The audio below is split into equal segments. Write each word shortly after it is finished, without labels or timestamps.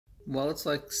Well, it's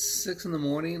like 6 in the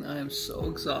morning. I am so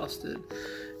exhausted.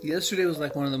 Yesterday was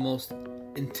like one of the most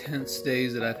intense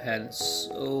days that I've had in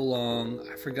so long.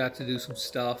 I forgot to do some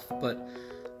stuff, but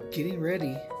getting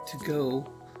ready to go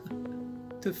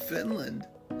to Finland.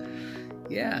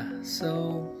 Yeah,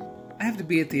 so I have to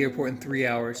be at the airport in 3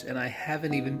 hours and I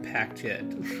haven't even packed yet.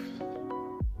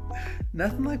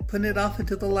 Nothing like putting it off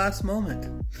until the last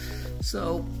moment.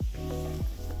 So,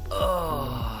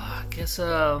 I guess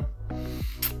I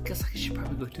should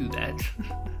probably go do that.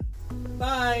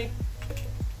 Bye.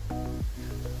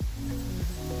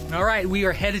 All right, we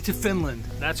are headed to Finland.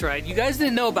 That's right. You guys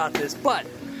didn't know about this, but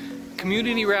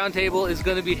Community Roundtable is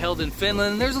going to be held in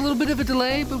Finland. There's a little bit of a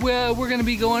delay, but we're going to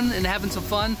be going and having some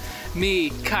fun.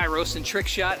 Me, Kairos, and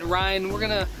Trickshot, and Ryan, we're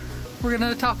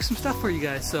gonna talk some stuff for you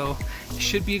guys. So it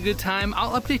should be a good time.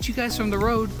 I'll update you guys from the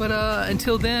road, but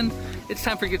until then, it's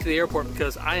time for you to get to the airport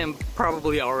because I am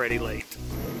probably already late.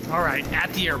 All right,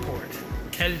 at the airport,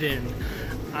 headed in.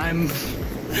 I'm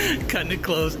cutting it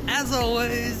close as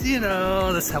always. You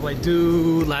know, that's how I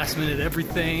do, last minute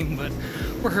everything. But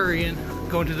we're hurrying,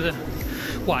 going to the.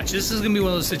 Watch, this is gonna be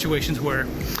one of those situations where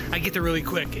I get there really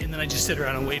quick and then I just sit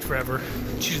around and wait forever.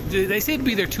 They say to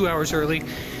be there 2 hours early,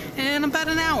 and I'm about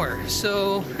an hour,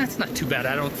 so that's not too bad,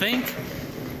 I don't think.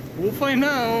 We'll find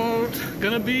out.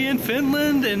 Gonna be in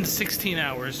Finland in 16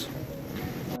 hours.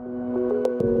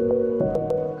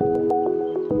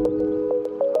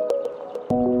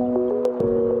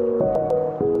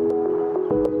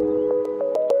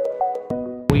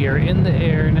 We are in the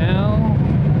air now.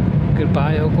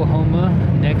 Goodbye, Oklahoma.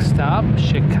 Next stop,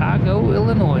 Chicago,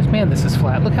 Illinois. Man, this is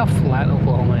flat. Look how flat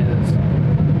Oklahoma is.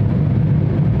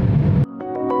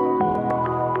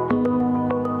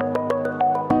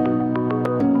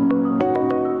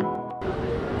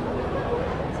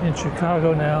 In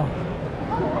Chicago now.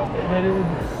 Headed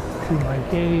to my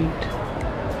gate.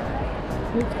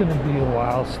 It's gonna be a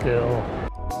while still.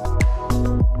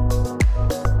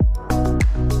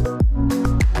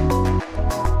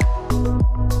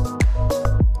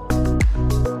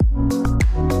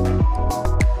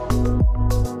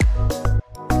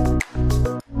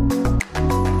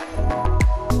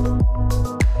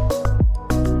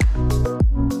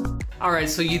 Alright,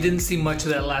 so you didn't see much of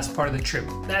that last part of the trip.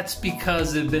 That's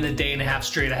because it had been a day and a half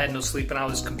straight. I had no sleep and I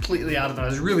was completely out of it. I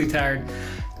was really tired.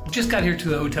 Just got here to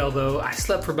the hotel though. I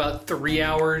slept for about 3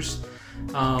 hours.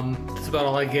 That's about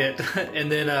all I get.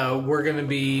 And then we're gonna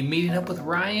be meeting up with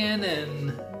Ryan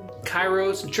and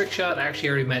Kairos and Trickshot. I actually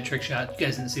already met Trickshot. You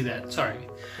guys didn't see that, sorry.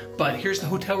 But here's the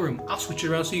hotel room. I'll switch it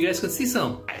around so you guys can see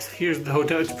some. Here's the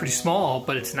hotel. It's pretty small,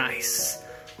 but it's nice.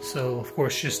 So, of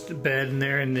course, just a bed in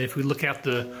there, and if we look out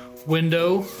the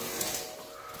window,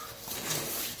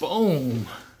 boom,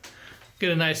 get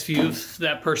a nice view of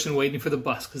that person waiting for the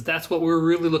bus, because that's what we're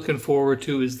really looking forward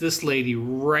to, is this lady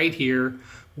right here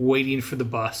waiting for the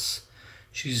bus.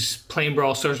 She's playing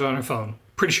Brawl Stars on her phone.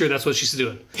 Pretty sure that's what she's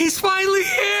doing. He's finally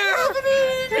here!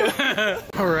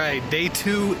 All right, day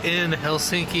 2 in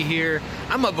Helsinki here.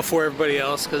 I'm up before everybody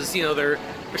else, because, you know, they're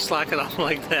slacking off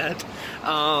like that.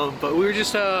 But we were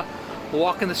just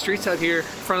walking the streets out here in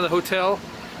front of the hotel.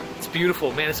 It's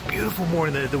beautiful, man. It's a beautiful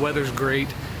morning. The weather's great,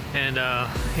 and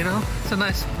you know,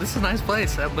 this is a nice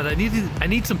place. But I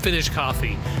need some Finnish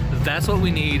coffee. That's what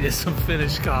we need, is some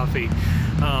Finnish coffee.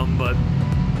 But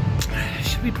it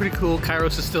should be pretty cool.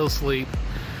 Kairos is still asleep.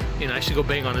 You know, I should go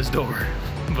bang on his door.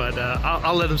 But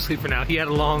I'll let him sleep for now. He had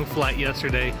a long flight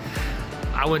yesterday.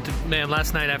 I went to, man,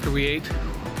 last night after we ate,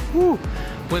 whew,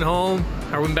 went home.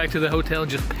 I went back to the hotel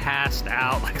and just passed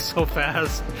out like so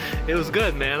fast. It was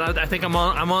good, man. I think I'm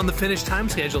on the Finnish time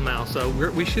schedule now, so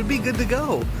we should be good to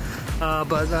go.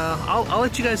 But I'll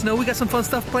let you guys know. We got some fun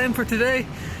stuff planned for today,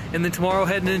 and then tomorrow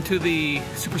heading into the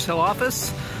Supercell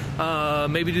office.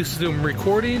 Maybe do some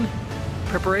recording,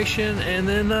 preparation, and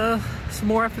then some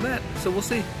more after that. So we'll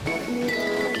see.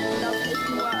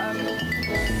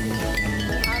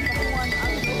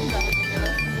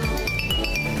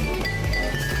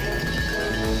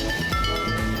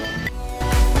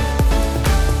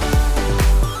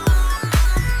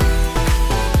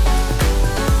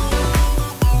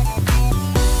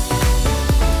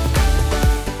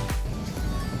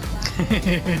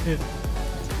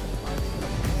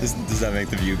 Does that make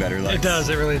the view better? Lex? It does,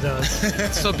 it really does.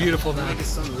 It's so beautiful now. Make the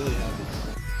sun really happy.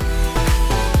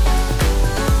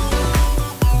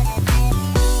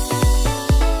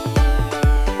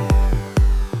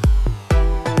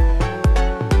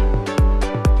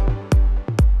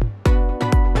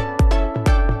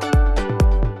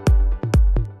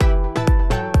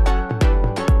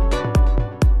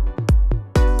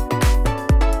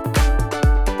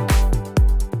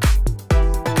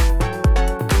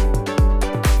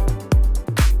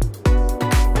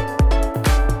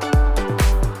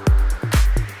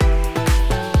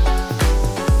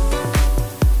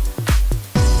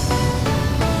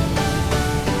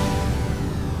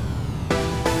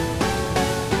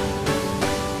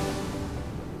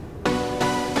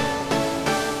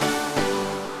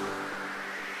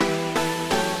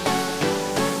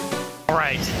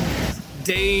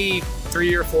 day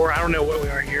 3 or 4, I don't know what we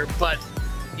are here, but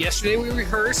yesterday we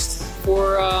rehearsed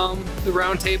for the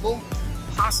Roundtable,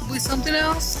 possibly something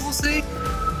else, we'll see.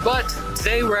 But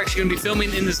today we're actually gonna be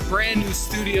filming in this brand new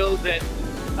studio that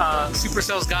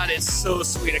Supercell's got. It's so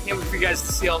sweet. I can't wait for you guys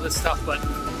to see all this stuff, but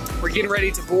we're getting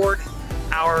ready to board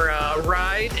our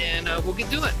ride and we'll get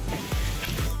to it.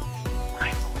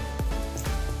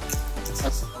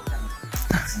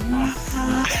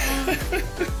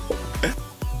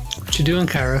 What you doing,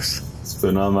 Kairos? Just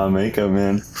putting on my makeup,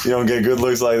 man. You don't get good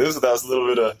looks like this without a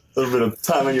little bit of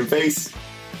time on your face.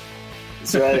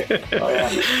 That's right. Oh yeah.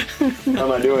 How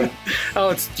am I doing? Oh,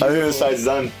 it's beautiful. I think this side's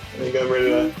done. I think I'm ready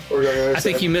to work on the other I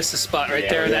think you missed a spot right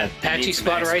there, that patchy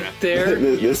spot right side. there.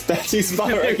 This patchy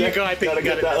spot right there. You go, I think Gotta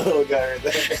you get got that little guy right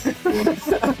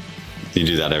there. You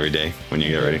do that every day when you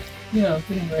get ready? Yeah,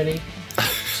 getting ready.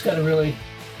 Just gotta really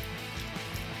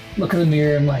look in the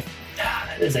mirror and like,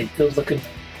 that is a good looking.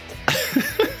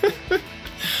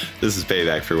 This is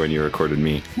payback for when you recorded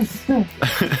me. I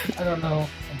don't know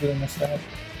if I'm doing this right.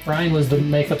 Ryan was the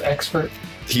makeup expert.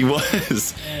 He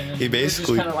was. And He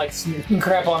basically just kind of like smearing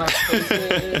crap on our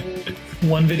faces.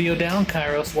 One video down,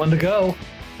 Kairos. One to go.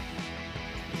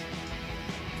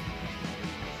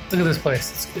 Look at this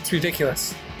place. It's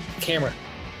ridiculous. The camera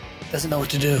doesn't know what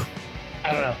to do.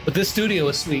 I don't know. But this studio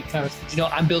is sweet, Kairos. Did you know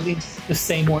I'm building the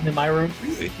same one in my room?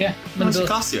 Really? Yeah. How much it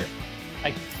cost you?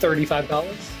 Like $35.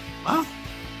 Wow.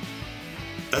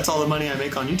 That's all the money I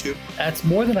make on YouTube. That's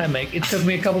more than I make. It took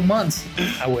me a couple months.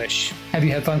 I wish. Have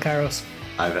you had fun, Kairos?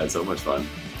 I've had so much fun.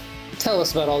 Tell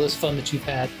us about all this fun that you've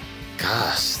had.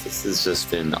 Gosh, this has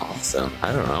just been awesome.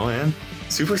 I don't know, man.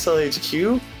 Supercell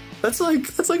HQ? That's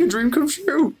like a dream come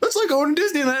true. That's like going to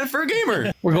Disneyland for a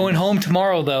gamer. We're going home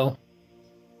tomorrow, though.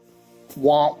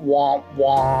 Womp, womp,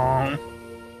 womp.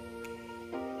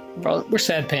 Bro, we're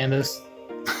sad pandas.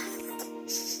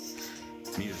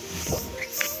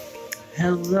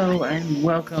 Hello and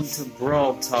welcome to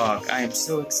Brawl Talk. I am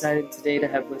so excited today to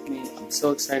have with me. I'm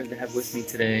so excited to have with me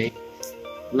today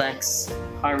Lex,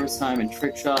 Kairos Time, and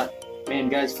Trickshot. Man,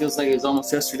 guys, feels like it was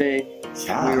almost yesterday.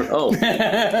 Yeah. We were, oh,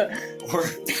 that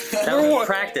was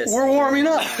practice. We're warming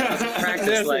up.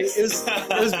 Practice, Lex.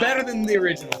 It was better than the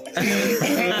original.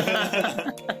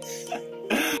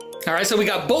 All right, so we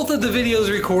got both of the videos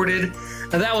recorded.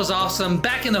 And that was awesome.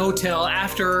 Back in the hotel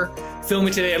after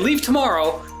filming today. I leave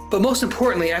tomorrow. But most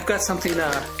importantly, I've got something,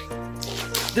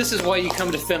 this is why you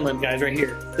come to Finland, guys, right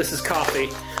here. This is coffee.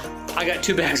 I got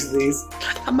 2 bags of these.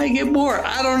 I might get more,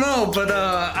 I don't know, but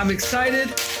I'm excited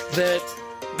that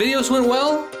videos went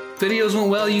well. Videos went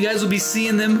well. You guys will be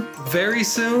seeing them very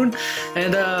soon.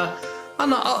 And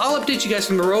I'll update you guys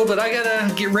from the road, but I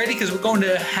gotta get ready because we're going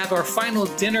to have our final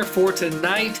dinner for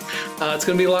tonight. It's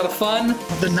gonna be a lot of fun.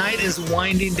 The night is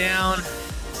winding down.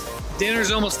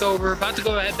 Dinner's almost over. About to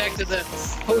go head back to the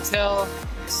hotel,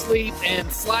 sleep, and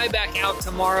fly back out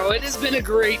tomorrow. It has been a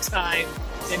great time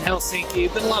in Helsinki.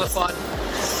 It's been a lot of fun.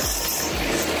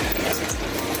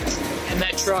 And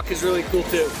that truck is really cool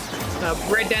too.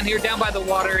 Right down here, down by the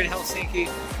water in Helsinki.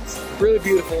 Really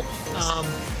beautiful.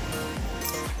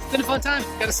 It's been a fun time,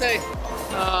 gotta say.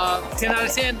 10 out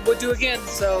of 10, would do again.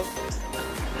 So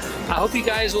I hope you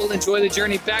guys will enjoy the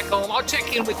journey back home. I'll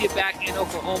check in with you back in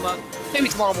Oklahoma, maybe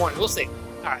tomorrow morning. We'll see.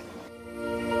 All right.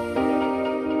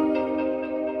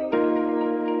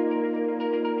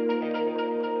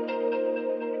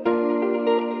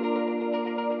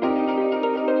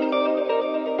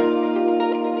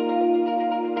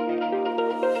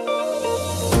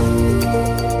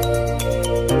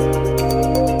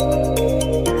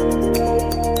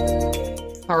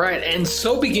 All right, and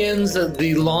so begins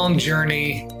the long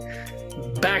journey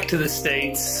back to the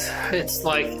States. It's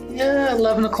like,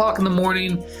 11 o'clock in the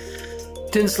morning.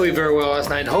 Didn't sleep very well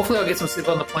last night. Hopefully I'll get some sleep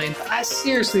on the plane. I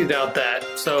seriously doubt that.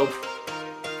 So,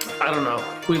 I don't know.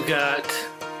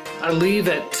 I leave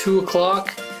at 2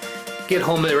 o'clock, get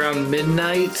home at around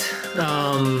midnight.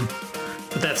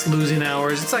 But that's losing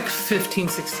hours. It's like 15,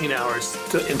 16 hours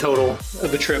in total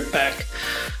of the trip back.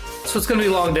 So it's gonna be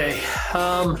a long day.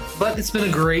 But it's been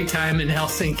a great time in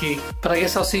Helsinki. But I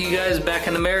guess I'll see you guys back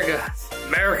in America.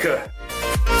 America!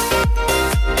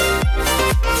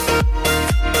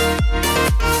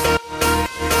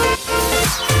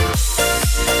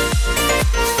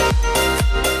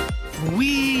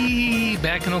 We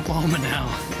back in Oklahoma now.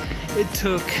 It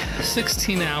took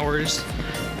 16 hours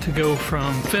to go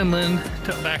from Finland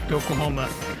to back to Oklahoma.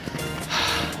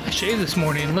 I shaved this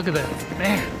morning. Look at that,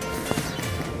 man.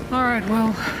 All right,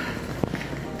 well,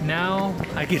 now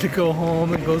I get to go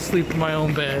home and go sleep in my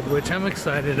own bed, which I'm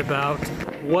excited about.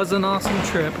 Was an awesome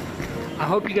trip. I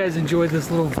hope you guys enjoyed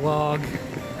this little vlog.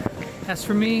 That's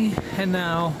for me, and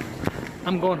now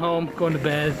I'm going home, going to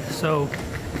bed. So,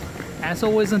 as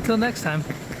always, until next time,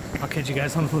 I'll catch you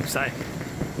guys on the flip side.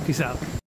 Peace out.